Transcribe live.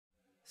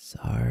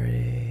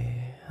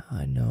Sorry,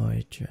 I know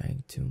I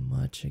drank too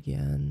much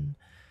again.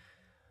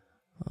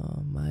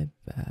 Oh, my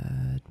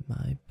bad,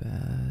 my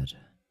bad.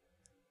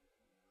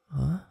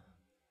 Huh?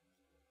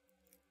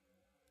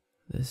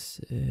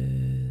 This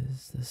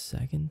is the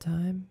second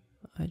time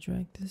I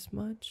drank this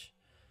much?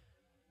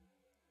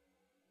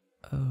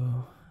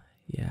 Oh,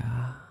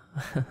 yeah.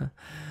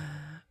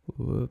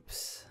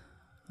 Whoops.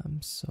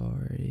 I'm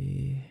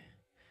sorry.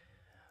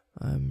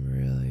 I'm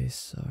really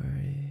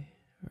sorry.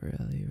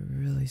 Really,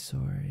 really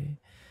sorry.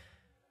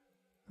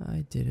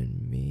 I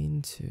didn't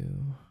mean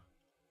to.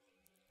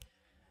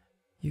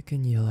 You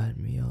can yell at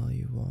me all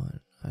you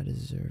want. I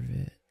deserve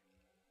it.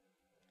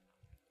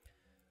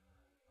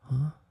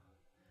 Huh?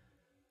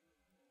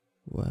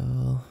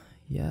 Well,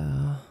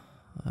 yeah,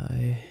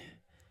 I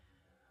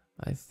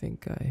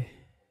think I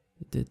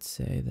did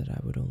say that I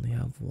would only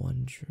have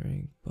one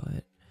drink,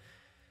 but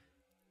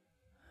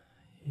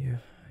you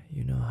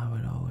know how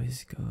it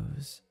always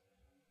goes.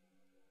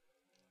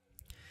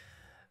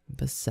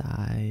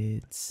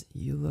 Besides,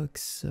 you look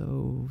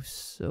so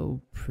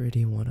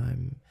pretty when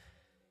I'm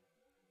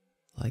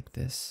like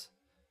this.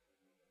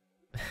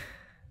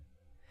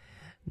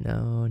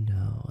 No,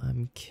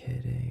 I'm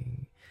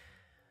kidding.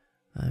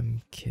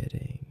 I'm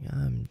kidding.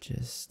 I'm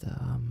just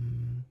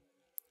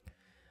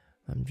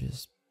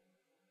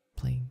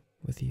playing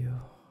with you.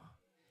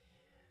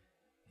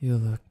 You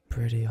look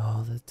pretty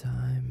all the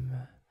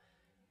time.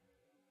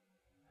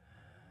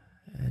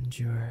 And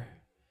you're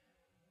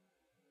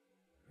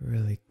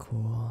really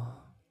cool.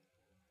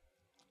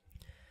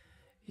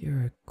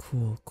 You're a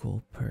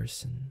cool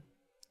person.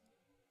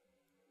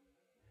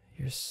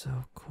 You're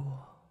so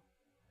cool.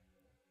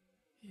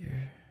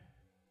 You're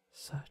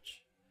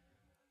such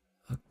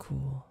a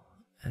cool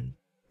and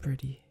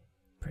pretty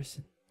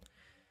person.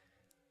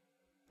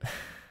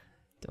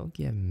 Don't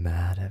get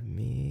mad at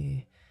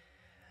me.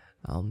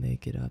 I'll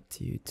make it up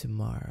to you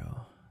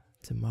tomorrow.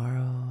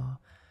 Tomorrow,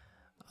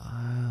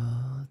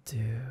 I'll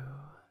do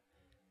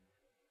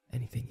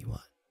anything you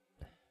want.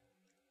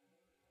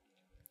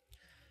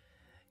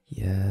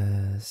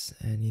 Yes,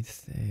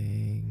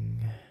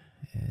 anything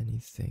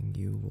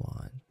you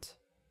want.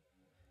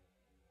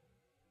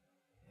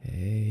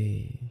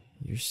 Hey,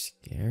 you're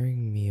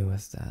scaring me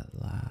with that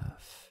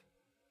laugh.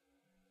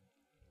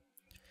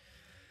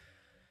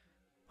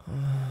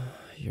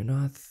 You're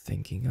not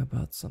thinking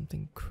about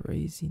something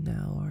crazy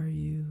now, are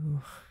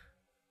you?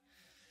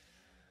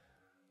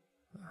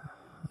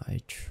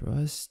 I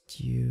trust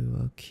you,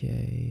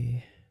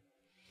 okay?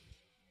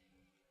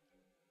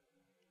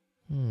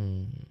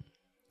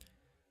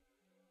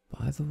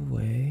 By the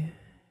way,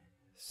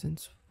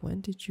 since when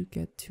did you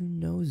get two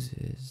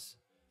noses?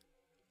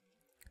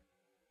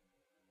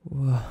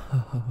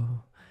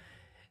 Whoa,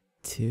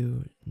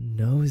 two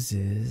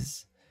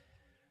noses?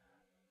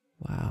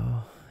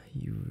 Wow,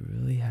 you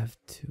really have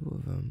two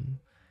of them.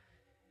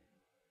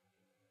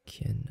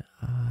 Can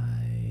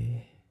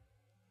I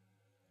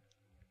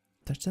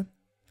touch them?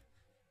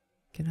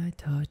 Can I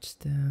touch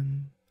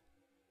them?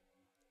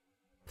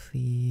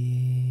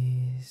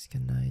 Please,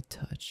 can I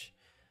touch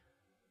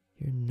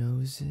your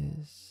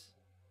noses?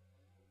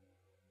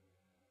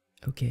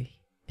 Okay.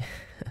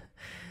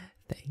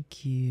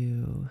 Thank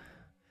you.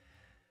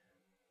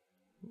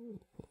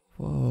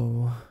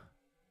 Whoa.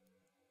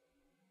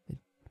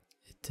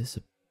 It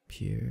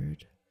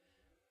disappeared.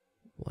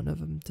 One of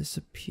them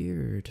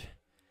disappeared.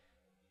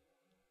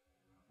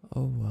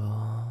 Oh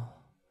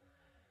well.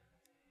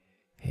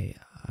 Hey,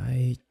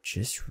 I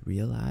just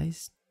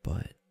realized,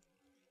 but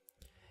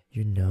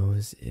your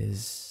nose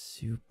is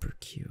super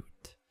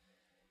cute.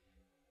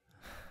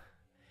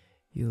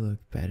 You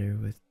look better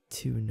with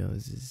two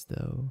noses,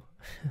 though.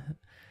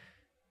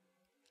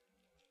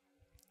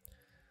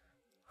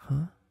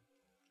 Huh?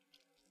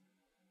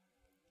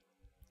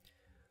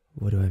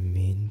 What do I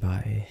mean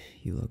by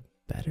you look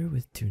better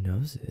with two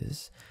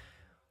noses?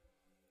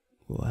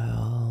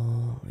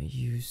 Well,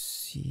 you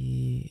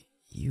see,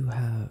 you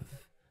have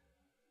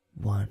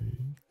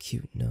one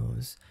cute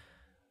nose,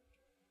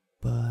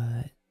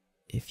 but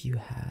if you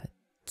had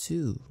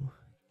two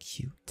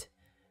cute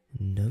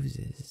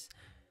noses,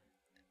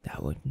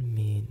 that would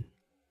mean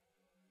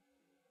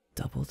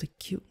double the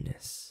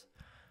cuteness.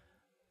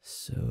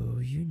 So,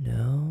 you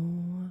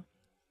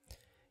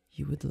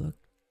would look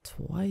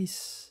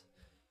twice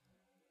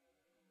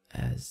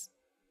as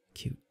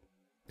cute.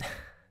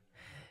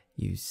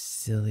 You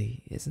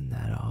silly, isn't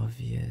that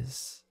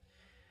obvious?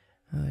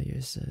 Oh,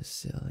 you're so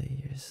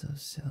silly, you're so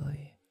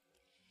silly.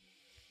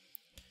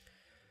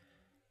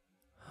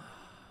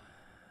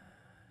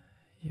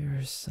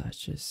 You're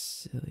such a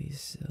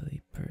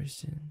silly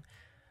person.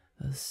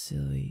 A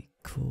silly,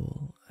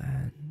 cool,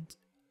 and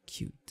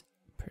cute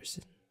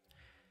person.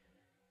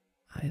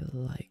 I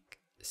like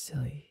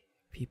silly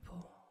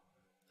people.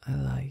 I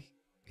like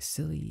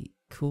silly,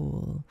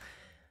 cool,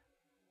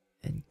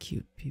 and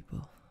cute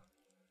people.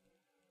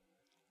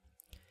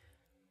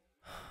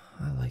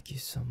 I like you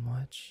so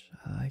much.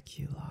 I like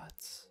you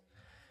lots.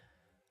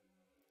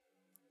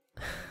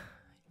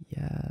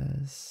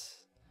 Yes,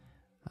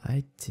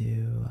 I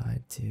do.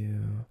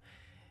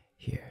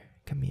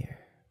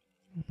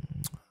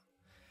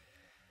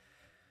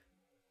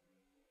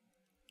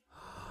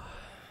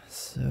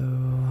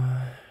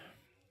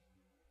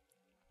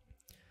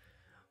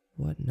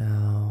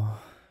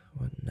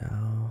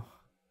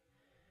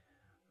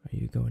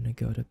 going to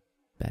go to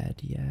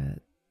bed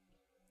yet?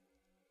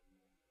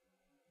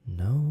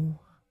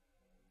 No?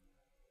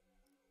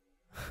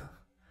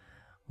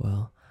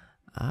 Well,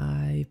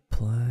 I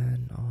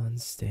plan on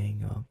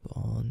staying up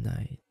all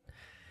night.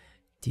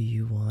 Do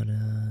you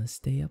wanna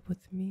stay up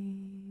with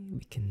me?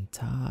 We can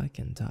talk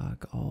and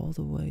talk all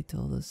the way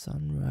till the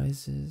sun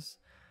rises.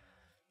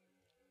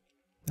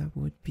 That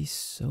would be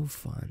so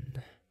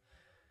fun.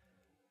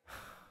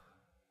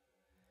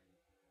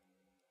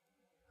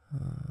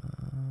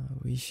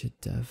 We should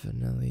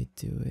definitely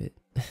do it.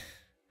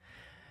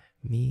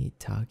 Me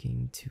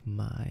talking to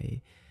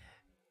my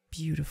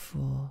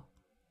beautiful,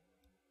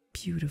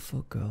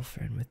 beautiful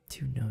girlfriend with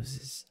two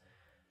noses.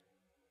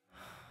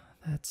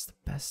 That's the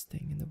best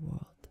thing in the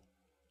world.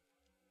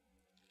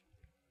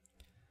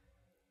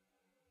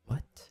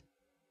 What?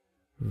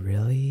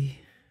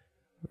 Really?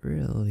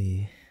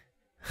 Really?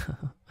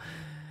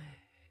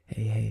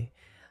 Hey,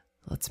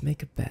 let's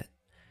make a bet.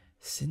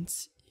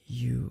 Since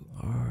you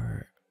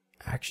are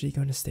actually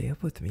going to stay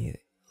up with me,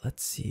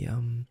 let's see,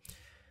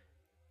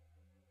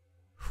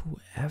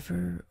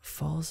 whoever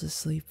falls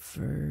asleep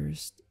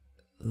first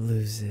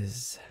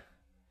loses.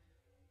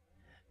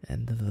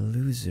 And the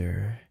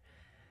loser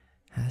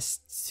has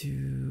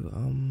to,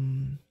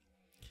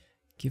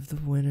 give the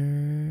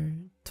winner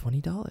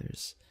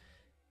 $20.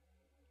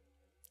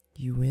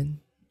 You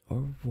win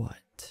or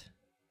what?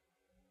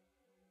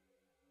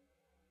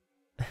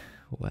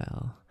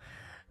 Well,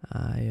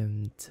 I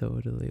am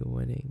totally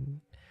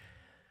winning.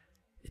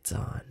 It's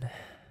on.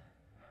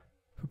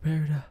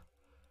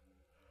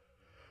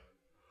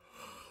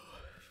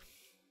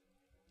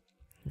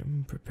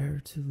 I'm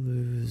prepared to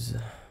lose.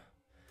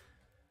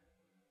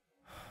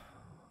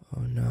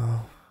 Oh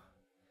no.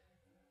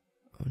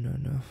 Oh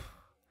no.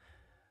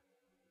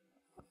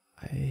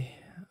 I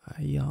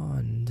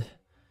yawned.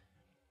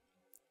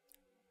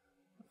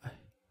 I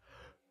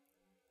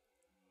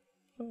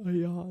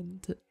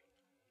yawned.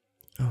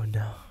 Oh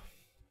no.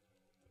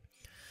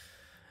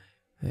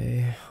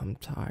 Hey, I'm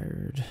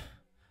tired.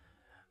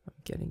 I'm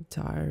getting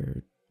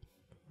tired.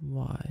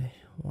 Why?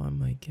 Why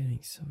am I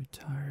getting so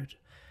tired?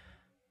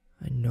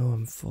 I know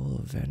I'm full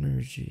of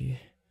energy.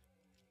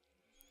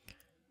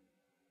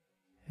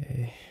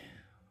 Hey,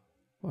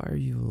 why are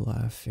you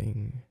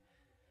laughing?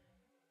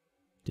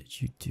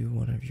 Did you do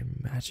one of your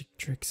magic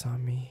tricks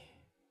on me?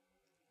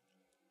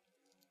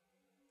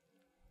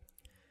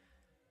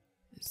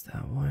 Is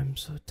that why I'm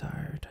so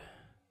tired?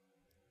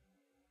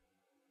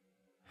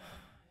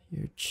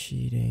 You're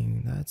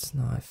cheating. That's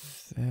not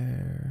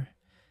fair.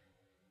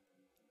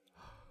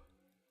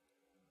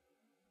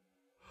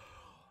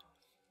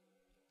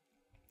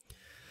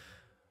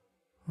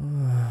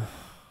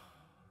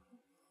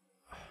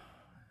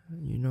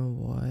 You know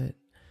what?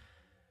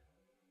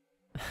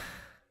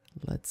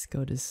 Let's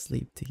go to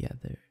sleep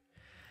together.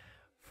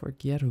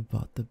 Forget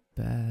about the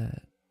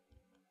bed.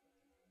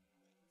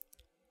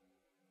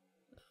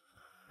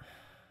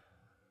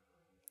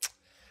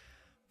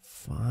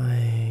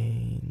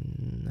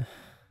 Fine.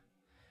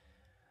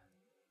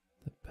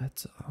 The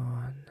bed's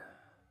on.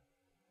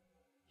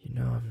 You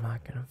know I'm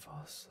not gonna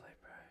fall asleep,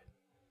 right?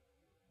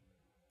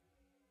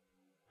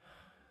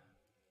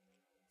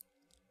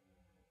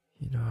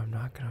 You know I'm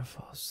not gonna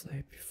fall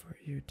asleep before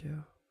you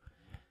do.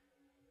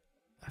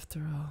 After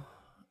all,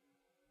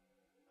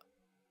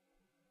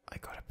 I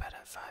go to bed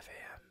at 5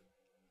 a.m.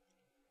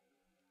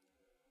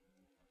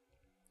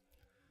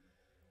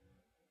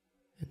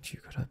 And you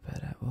go to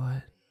bed at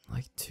what?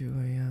 Like 2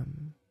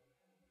 a.m.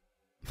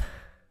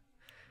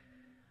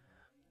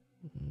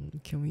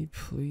 Can we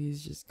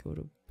please just go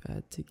to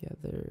bed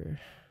together?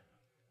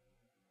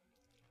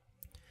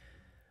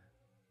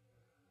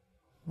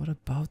 What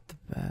about the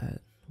bed?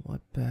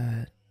 What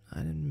bed? I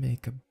didn't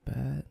make a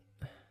bed.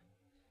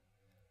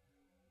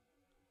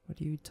 What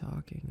are you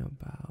talking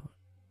about?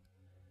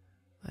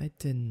 I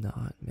did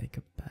not make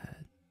a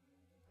bed.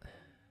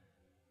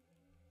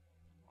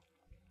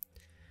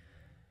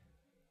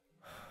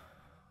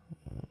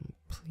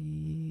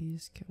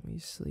 Please, can we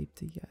sleep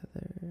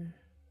together?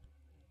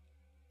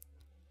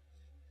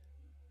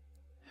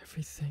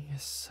 Everything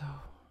is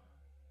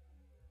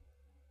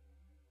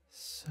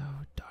so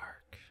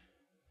dark.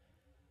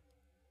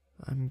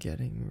 I'm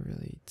getting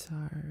really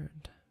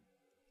tired.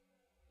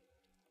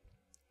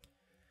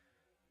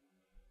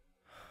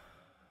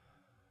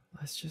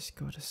 Let's just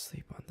go to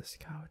sleep on this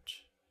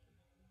couch.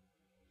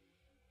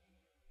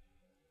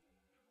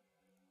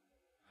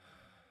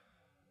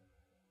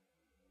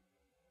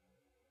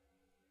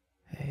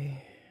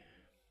 Hey.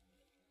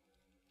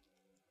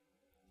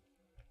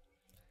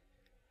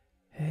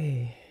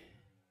 Hey.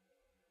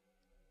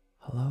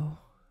 Hello?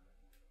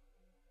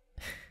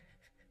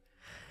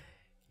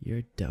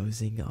 You're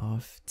dozing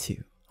off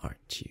too,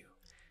 aren't you?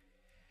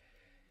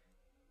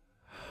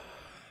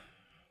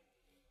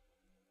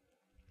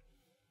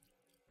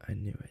 I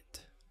knew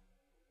it.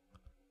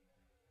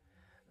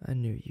 I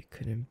knew you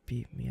couldn't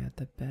beat me at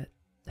the bet.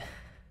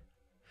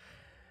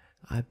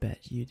 I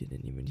bet you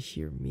didn't even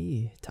hear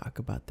me talk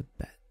about the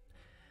bet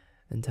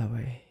until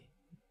I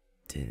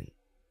didn't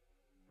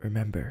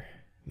remember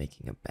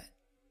making a bet.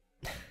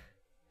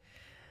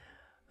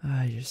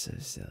 Ah, you're so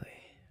silly.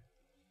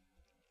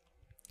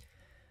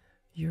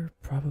 You're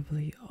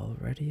probably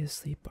already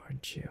asleep,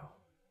 aren't you?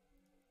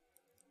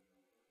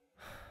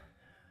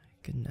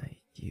 Good night,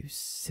 you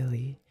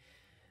silly,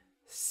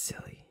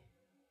 silly,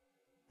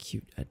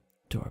 cute,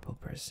 adorable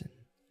person.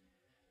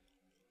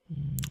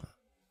 Mwah.